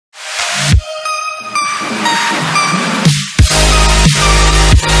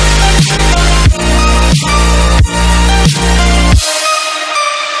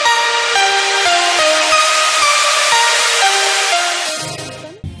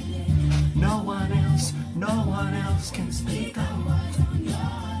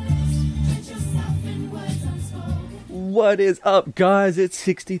What is up, guys? It's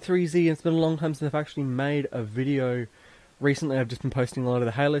 63Z. It's been a long time since I've actually made a video. Recently, I've just been posting a lot of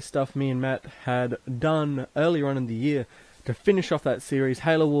the Halo stuff me and Matt had done earlier on in the year to finish off that series.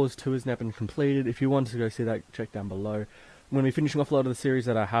 Halo Wars 2 has now been completed. If you want to go see that, check down below. I'm going to be finishing off a lot of the series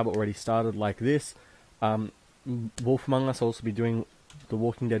that I have already started, like this. Wolf Among Us, I'll also be doing The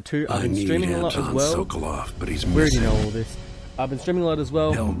Walking Dead 2. I've been streaming a lot as well. But he's we already know all this. I've been streaming a lot as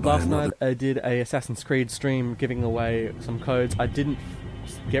well. Last night I did a Assassin's Creed stream giving away some codes. I didn't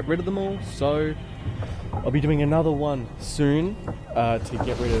get rid of them all, so I'll be doing another one soon to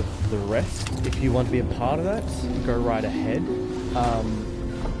get rid of the rest. If you want to be a part of that, go right ahead.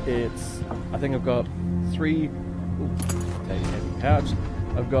 I think I've got 3... take a heavy pouch.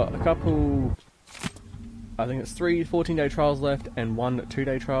 I've got a couple... I think it's 3 14-day trials left and 1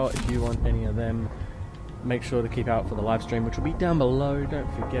 2-day trial. If you want any of them, make sure to keep out for the live stream, which will be down below. Don't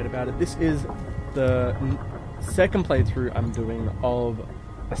forget about it. This is the second playthrough I'm doing of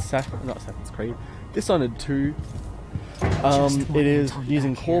Assassin's Creed, Dishonored 2. It is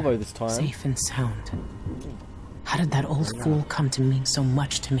using Corvo this time. Safe and sound. How did that old fool come to mean so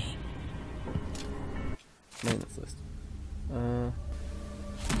much to me? Maintenance list.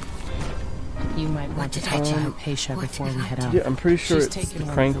 You might want to talk to Hypatia before we head out. Yeah, I'm pretty sure it's the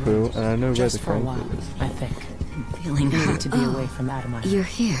crank wheel, and I know where the crank wheel is. I think. Feeling You need to be away from Adamine. You're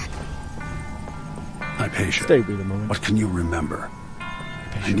here. Hypatia, Stay with a moment. what can you remember?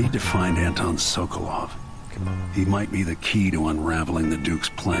 I need to find Anton Sokolov. He might be the key to unraveling the Duke's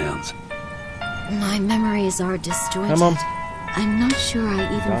plans. My memories are disjointed. Come on. I'm not sure I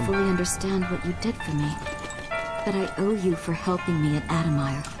even fully understand what you did for me. But I owe you for helping me at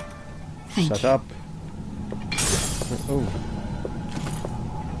Adamire. Thank Shut you. up. Oh.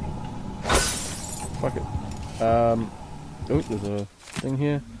 Fuck it. Oh, there's a thing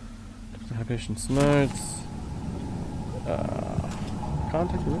here. Patient's notes. Can't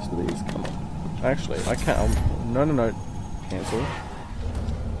take the rest of these. Come on. Actually, I can't. No. Cancel.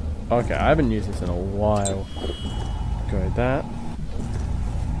 Okay, I haven't used this in a while. Go that.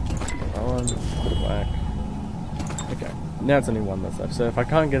 That one. Black. Okay. Now it's only one that's left. So if I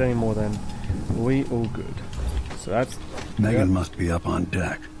can't get any more, then we all good. So that's. Megan must be up on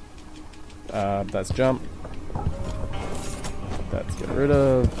deck. That's jump. That's get rid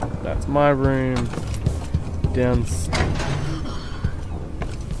of. That's my room. Down.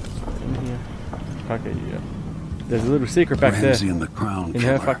 In here. Okay, yeah. There's a little secret back Ramsey there. and the Crown In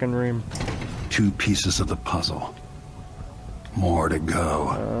her Killer. fucking room. 2 pieces of the puzzle. More to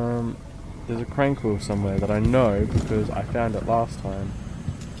go. There's a crank wheel somewhere that I know because I found it last time.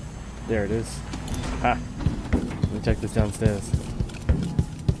 There it is. Ha! Let me take this downstairs.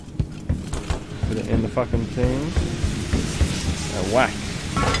 Put it in the fucking thing. And whack.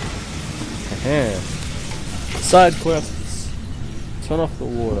 Side quests. Turn off the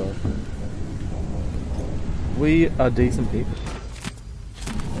water. We are decent people.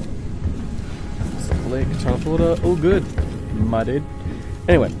 Flick, turn off the water. All good, my dude.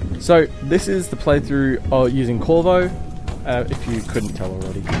 Anyway, so this is the playthrough using Corvo, if you couldn't tell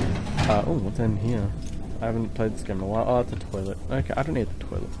already. Oh, what's in here? I haven't played this game in a while. Oh, it's a toilet. Okay, I don't need the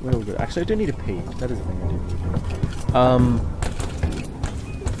toilet. We're all good. Actually, I do need a pee. That is a thing I do need.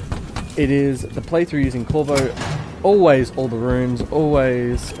 It is the playthrough using Corvo. Always all the runes.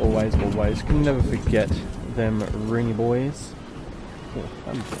 Always. You can never forget them ringy boys. Oh,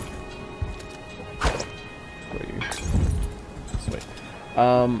 I'm good. Where are you? Sweet.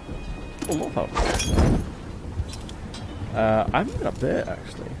 Oh, more health. I haven't been up there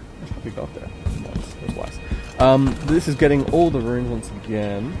actually. I probably got there once or twice. This is getting all the runes once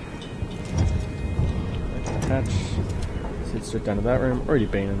again. Attach. Sit straight down to that room. Already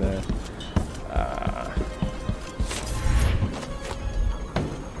been in there.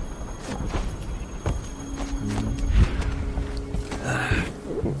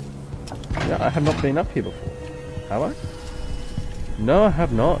 Yeah, I have not been up here before. Have I? No, I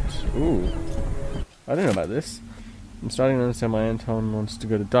have not. Ooh. I don't know about this. I'm starting to understand why Anton wants to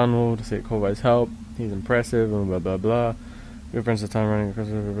go to Dunwall to seek Corvo's help. He's impressive, and blah blah blah. Good friends of time running across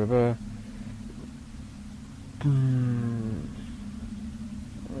blah blah blah.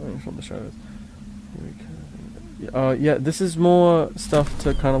 From the shows. Yeah, this is more stuff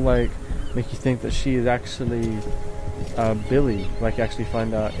to kind of like make you think that she is actually Billy. Like you actually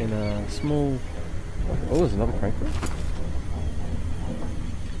find out in a small. Oh, there's another crank wheel.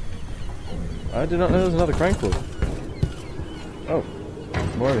 I did not know there was another crank wheel. Oh,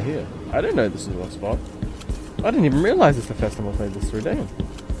 more over here. I didn't know this was a spot. I didn't even realize it's the first time I played this through. Damn.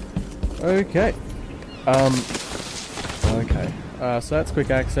 Okay. Okay. So that's quick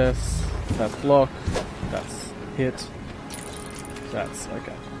access. That's block. That's hit. That's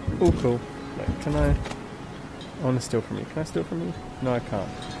okay. Oh, cool. Wait, can I want to steal from you. Can I steal from you? No, I can't.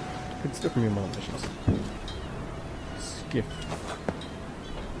 I could steal from you in one of the missions. Skiff.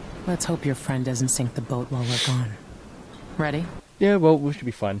 Let's hope your friend doesn't sink the boat while we're gone. Ready? Yeah, well, we should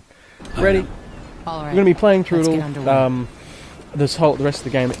be fine. Ready? All right. We're going to be playing through Let's it all. The rest of the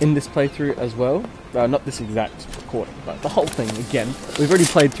game in this playthrough as well. Not this exact recording, but the whole thing again. We've already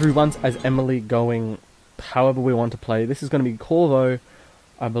played through once as Emily, going however we want to play. This is going to be Corvo.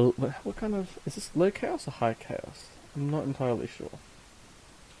 I believe. What kind of is this? Low chaos or high chaos? I'm not entirely sure.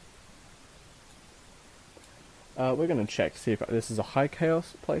 We're going to check, see if this is a high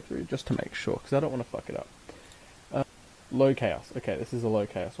chaos playthrough, just to make sure, because I don't want to fuck it up. Low chaos. Okay, this is a low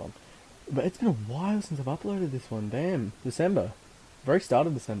chaos one. But it's been a while since I've uploaded this one. Damn. December. Very start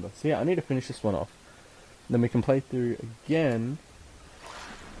of December. So yeah, I need to finish this one off. Then we can play through again.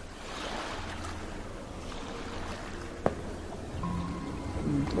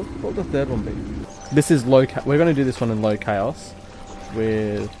 What will the third one be? This is low chaos. We're going to do this one in low chaos.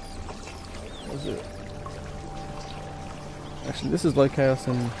 With... What is it? Actually, this is low chaos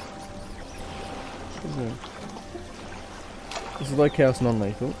and... What is it? This is low chaos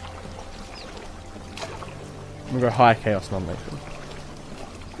non-lethal. We go high chaos non-lethal.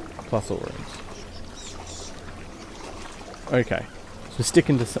 Plus all rooms. Okay, so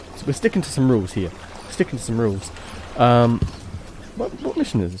we're sticking to some rules here. Sticking to some rules. What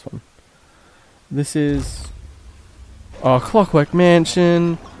mission is this one? This is Clockwork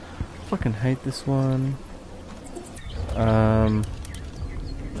Mansion. Fucking hate this one.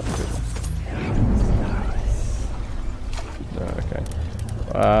 Okay.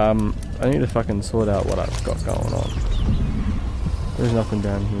 I need to fucking sort out what I've got going on. There's nothing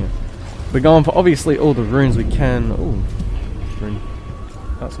down here. We're going for obviously all the runes we can. Ooh, rune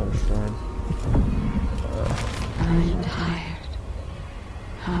outside of shrine. I'm tired.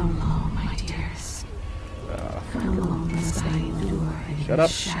 How long, my dearest? How long must I endure in Shut this up.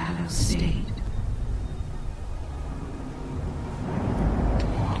 shadow state?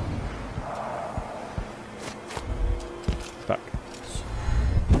 Fuck.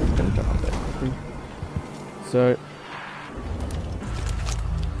 I'm gonna jump up there quickly. So.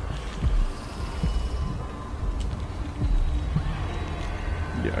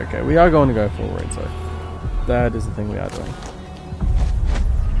 Yeah, okay, we are going to go forward, so that is the thing we are doing.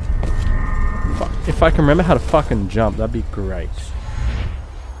 Fuck. If I can remember how to fucking jump, that'd be great.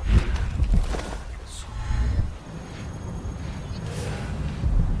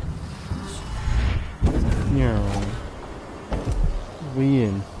 Yeah. We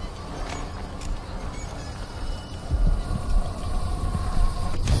in.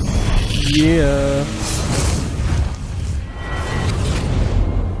 Yeah.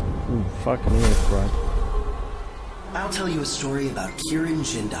 Ooh, fucking ears, bro. I'll tell you a story about Kirin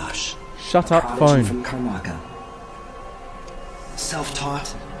Jindosh. Shut a up, prodigy phone. from Karmaka.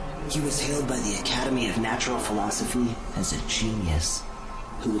 Self-taught, he was hailed by the Academy of Natural Philosophy as a genius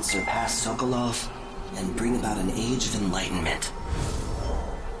who would surpass Sokolov and bring about an age of enlightenment.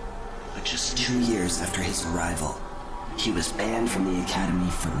 But just 2 years after his arrival, he was banned from the Academy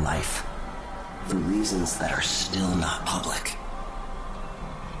for life, for reasons that are still not public.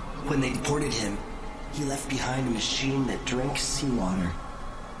 When they deported him, he left behind a machine that drank seawater,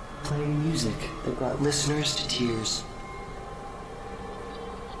 playing music that brought listeners to tears.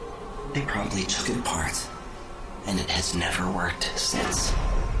 They promptly took it apart, and it has never worked since.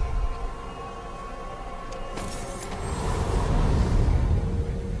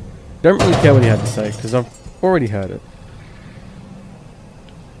 Don't really care what he had to say, because I've already heard it.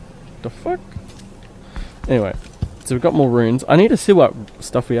 The fuck? Anyway, so we've got more runes. I need to see what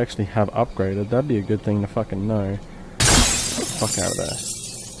stuff we actually have upgraded. That'd be a good thing to fucking know. Get the fuck out of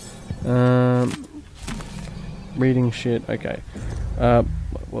there. Reading shit. Okay. Where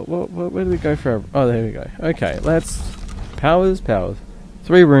do we go for? Oh, there we go. Okay, let's powers.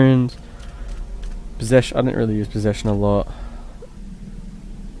 3 runes. Possession. I didn't really use possession a lot.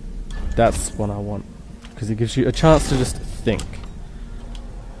 That's what I want, because it gives you a chance to just think.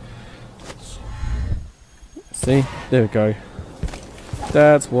 See? There we go.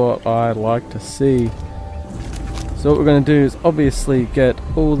 That's what I like to see. So what we're going to do is obviously get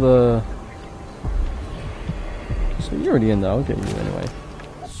all the... So you're already in there, I'll get you anyway.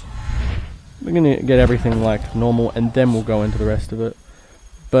 We're going to get everything like normal, and then we'll go into the rest of it.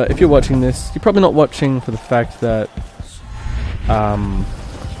 But if you're watching this, you're probably not watching for the fact that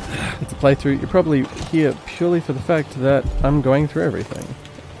it's a playthrough. You're probably here purely for the fact that I'm going through everything.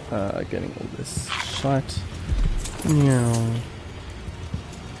 Getting all this shite. Meow.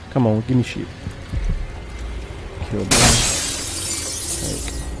 Come on, give me shit. Kill them.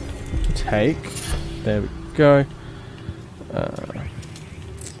 Take. There we go.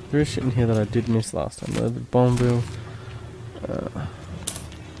 There is shit in here that I did miss last time. The Bonville. I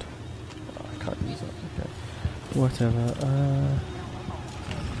can't use that. Okay. Whatever.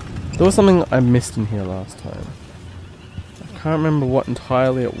 There was something I missed in here last time. I can't remember what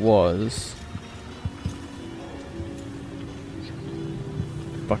entirely it was.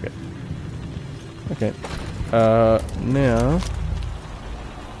 Bucket. Okay. Now.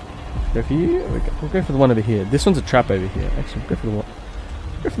 Go for you. We'll go for the one over here. This one's a trap over here. Actually, we'll go for the one.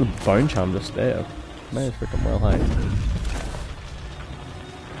 Go for the bone charm just there. May as freaking well, hey.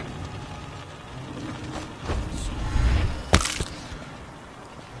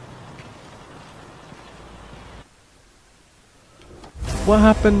 What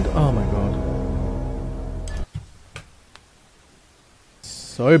happened? Oh my god.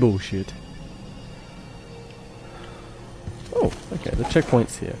 So bullshit. Oh, okay, the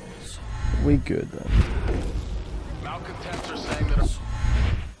checkpoint's here. We good then.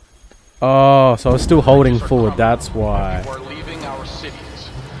 Oh, so I was still holding forward, that's why. Are leaving our cities.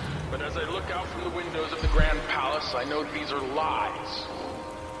 But as I look out from the windows of the Grand Palace, I know these are lies.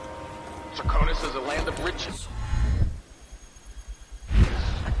 Draconis is a land of riches.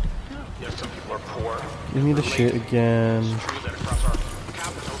 Yes, some people are poor. Give me the shit again. It's true that across our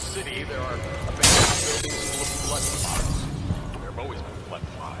capital city there are abandoned buildings full of blood spots. There have always been blood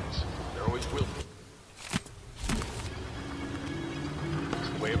flies. There always will be. It's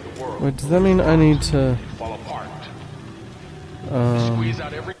the way of the world. Wait, does that mean I need to Fall apart. Squeeze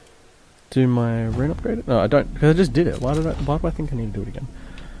out every do my rune upgrade? No, I don't, because I just did it. Why do I think I need to do it again?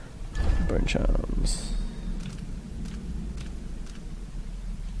 Bone charms.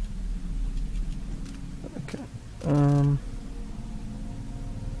 Okay.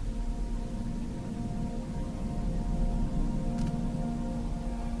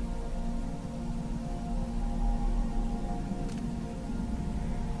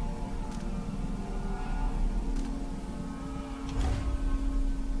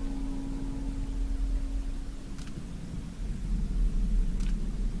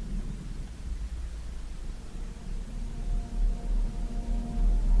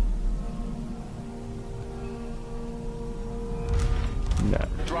 No.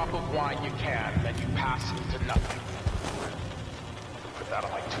 A drop of wine you can, then you pass into nothing. Put that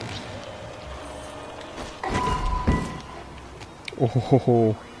on my tombstone.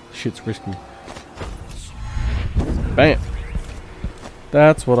 Oh, shit's risky. Bam!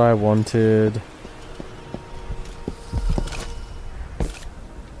 That's what I wanted.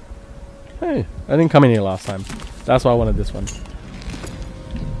 Hey, I didn't come in here last time. That's why I wanted this one.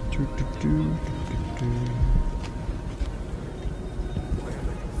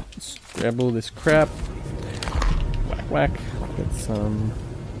 Let's grab all this crap. Whack, whack. Get some.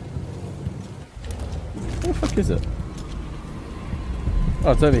 Where the fuck is it?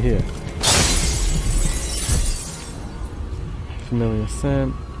 Oh, it's over here. Familiar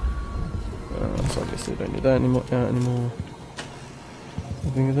scent. So obviously don't need that anymore.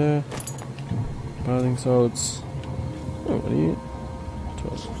 Nothing there. Bathing salts. Oh, what are you?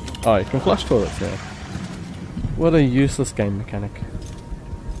 Toilets. Oh, you can flush toilets now. What a useless game mechanic.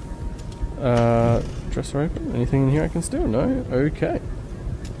 Dresser open? Anything in here I can steal? No? Okay.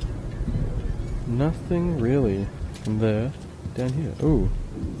 Nothing really from there. Down here. Ooh.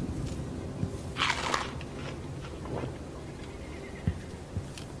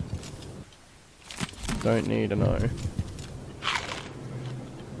 Don't need to know.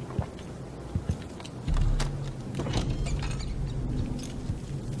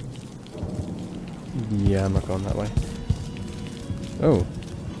 Yeah, I'm not going that way. Oh.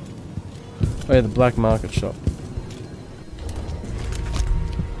 Oh yeah, the black market shop.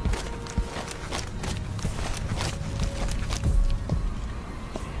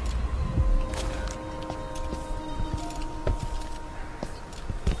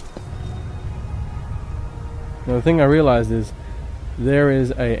 Now the thing I realized is there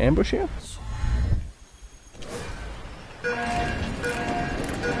is a ambush here.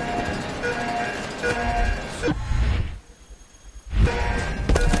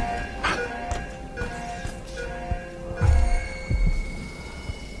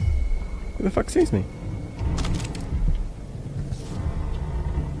 Who the fuck sees me?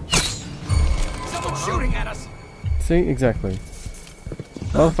 Someone's shooting at us. See, exactly.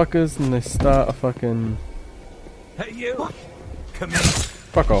 Motherfuckers, and they start a fucking. Hey, you! Come here.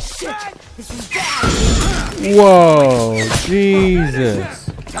 Fuck off. Whoa, Jesus.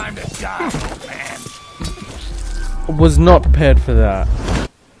 Time to die, old man. Was not prepared for that.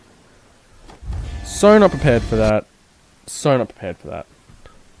 So not prepared for that. so not prepared for that.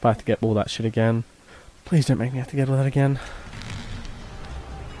 If I have to get all that shit again. Please don't make me have to get all that again.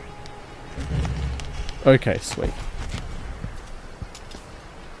 Okay, sweet.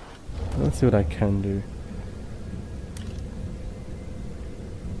 Let's see what I can do.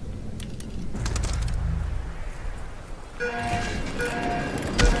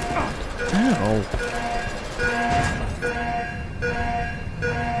 Ow.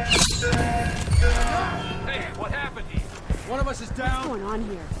 Hey, what happened here? One of us is down. What's going on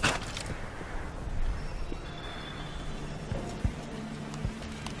here?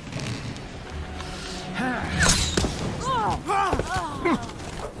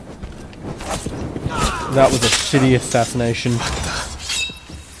 That was a shitty assassination.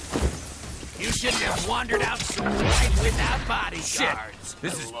 You shouldn't have wandered out so wide without bodyguards.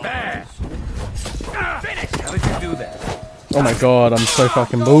 This is bad. Finish! How did you do that? Oh my god, I'm so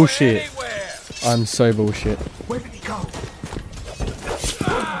fucking bullshit. I'm so bullshit. Where did he go?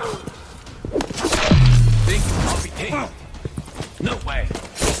 Think I'll be king? No way.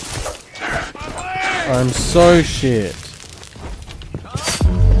 I'm so shit.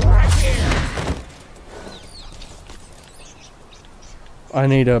 I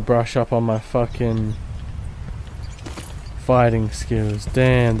need to brush up on my fucking fighting skills.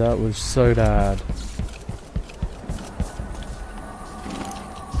 Damn, that was so bad.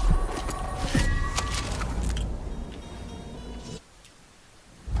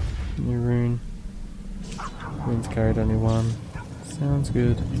 New rune. Rune's carried only one. Sounds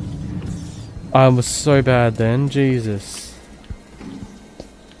good. I was so bad then, Jesus.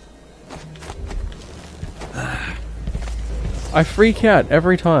 I freak out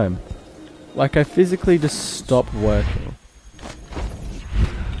every time. Like I physically just stop working.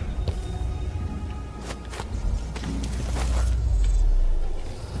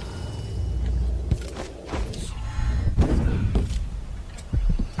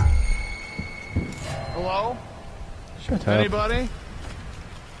 Hello? Shut up. Anybody?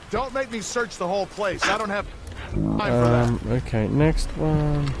 Don't make me search the whole place. I don't have time for that. Okay, next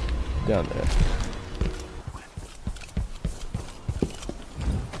one. Down there.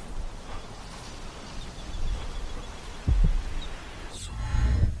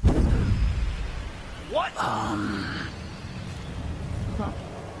 What?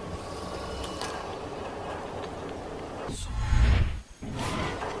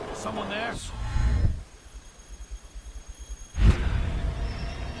 Someone there?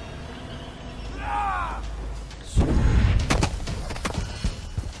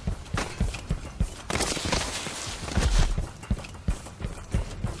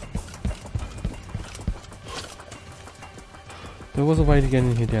 There was a way to get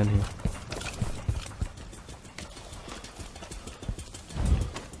in here down here.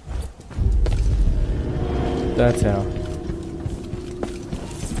 That's how.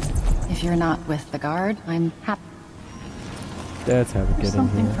 If you're not with the guard, I'm happy. That's how we get in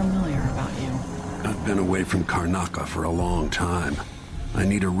Something here. familiar about you. I've been away from Karnaca for a long time. I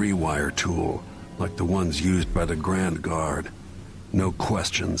need a rewire tool, like the ones used by the Grand Guard. No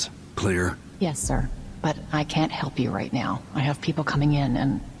questions. Clear? Yes, sir. But I can't help you right now. I have people coming in,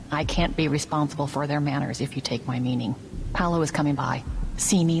 and I can't be responsible for their manners if you take my meaning. Paolo is coming by.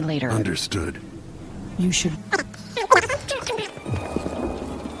 See me later. Understood. You should...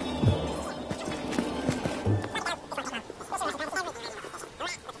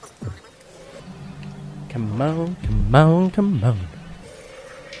 Come on, come on, come on.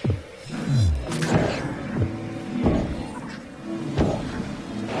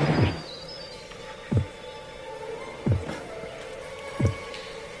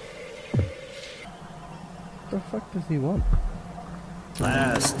 What the fuck does he want?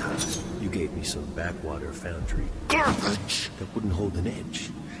 Last time, you gave me some backwater foundry garbage that wouldn't hold an edge,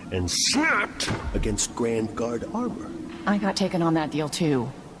 and snapped against Grand Guard armor. I got taken on that deal,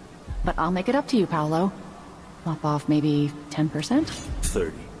 too. But I'll make it up to you, Paolo. Lop off maybe 10%?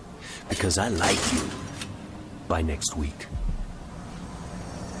 30. Because I like you. By next week.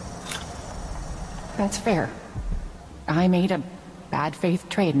 That's fair. I made a bad faith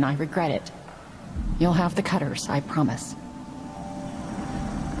trade and I regret it. You'll have the cutters, I promise.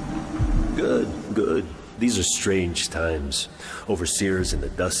 Good, good. These are strange times. Overseers in the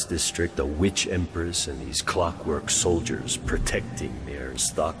Dust District, a witch empress, and these Clockwork soldiers protecting their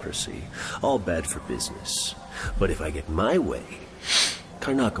aristocracy. All bad for business. But if I get my way,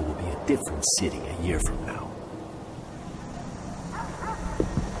 Karnaca will be a different city a year from now.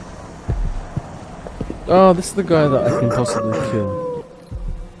 Oh, this is the guy that I can possibly kill.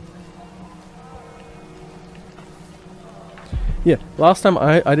 Yeah, last time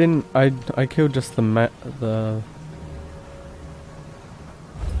I killed just the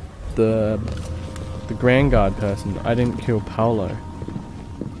the Grand Guard person. I didn't kill Paolo.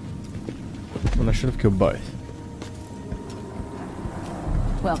 When I should have killed both.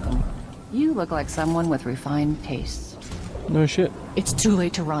 Welcome. You look like someone with refined tastes. No shit. It's too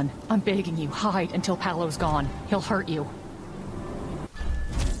late to run. I'm begging you, hide until Paolo's gone. He'll hurt you.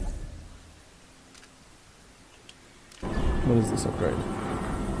 What is this upgrade?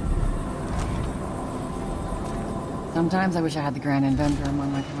 Sometimes I wish I had the Grand Inventor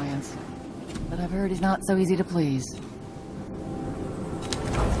among my clients. But I've heard he's not so easy to please.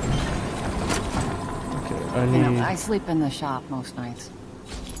 Okay, I need... You know, I sleep in the shop most nights.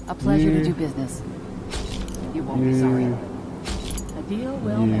 A pleasure to do business. You won't be sorry. A deal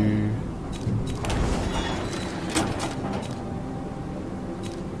well made.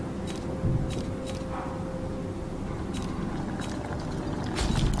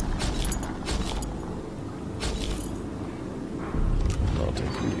 I'll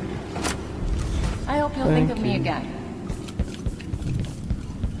take you. I hope you'll think of me again.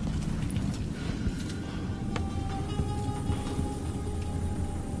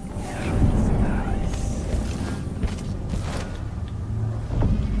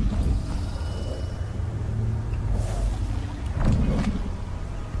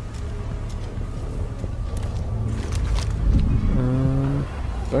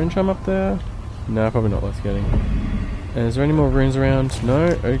 Bone chum up there? No, probably not worth getting. And is there any more runes around? No?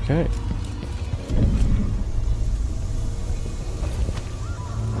 Okay. There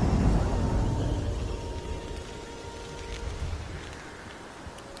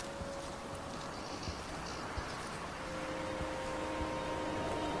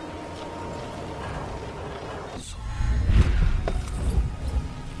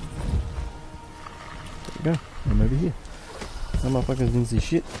we go. I'm over here. That motherfuckers didn't see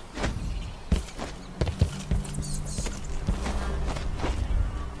shit.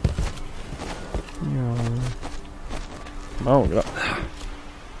 Oh, get up.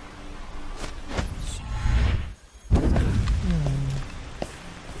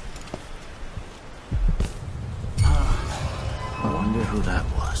 I wonder who that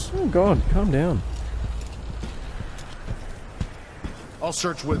was. Oh god, calm down. I'll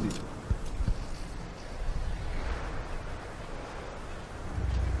search with you.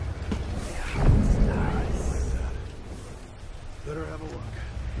 Better have a look.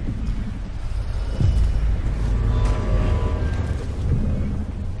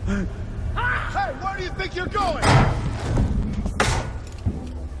 Hey, where do you think you're going?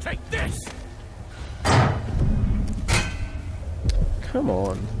 Take this! Come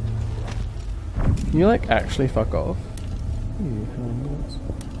on. Can you like actually fuck off?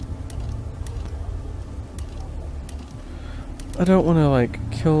 I don't want to like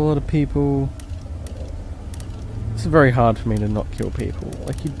kill a lot of people. It's very hard for me to not kill people.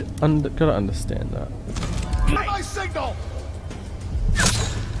 Like you gotta understand that. My signal!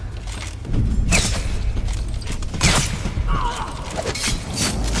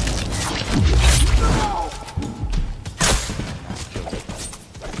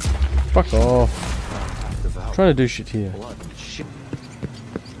 Fuck off. I'm trying to do shit here. Here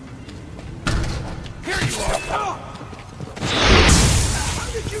you are! How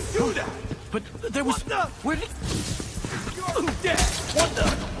did you do that? But there was... Where did... You're dead! What the...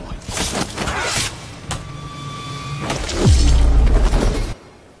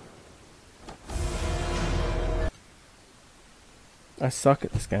 I suck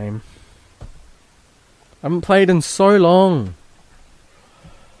at this game. I haven't played in so long.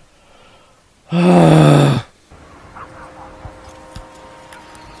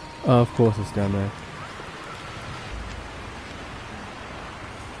 Oh, of course it's down there.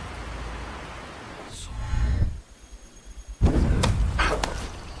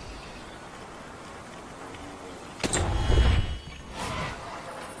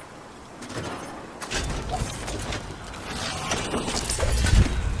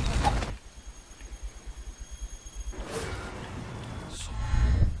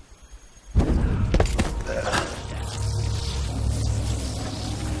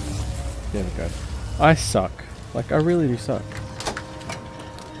 There we go. I suck. Like, I really do suck.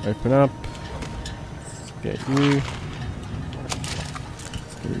 Open up. Let's get you.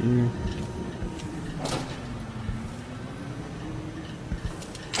 Let's get you.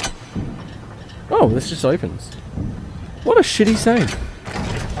 Oh, this just opens. What a shitty save.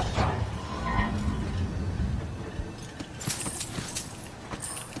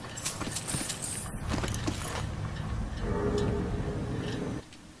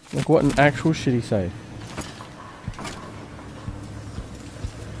 Like, what an actual shitty save.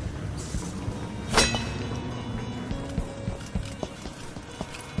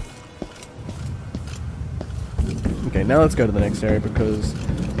 now let's go to the next area because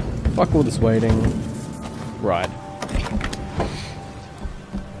fuck all this waiting. Right.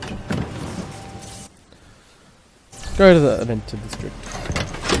 Go to the Vented District.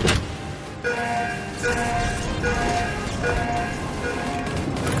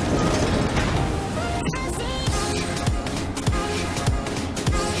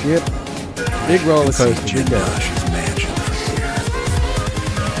 Ship. Big roller coaster. Big dash.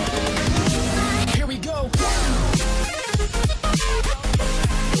 Here we go.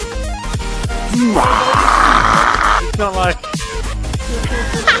 It's not like.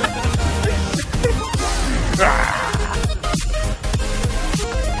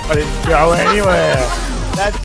 I didn't go anywhere. That's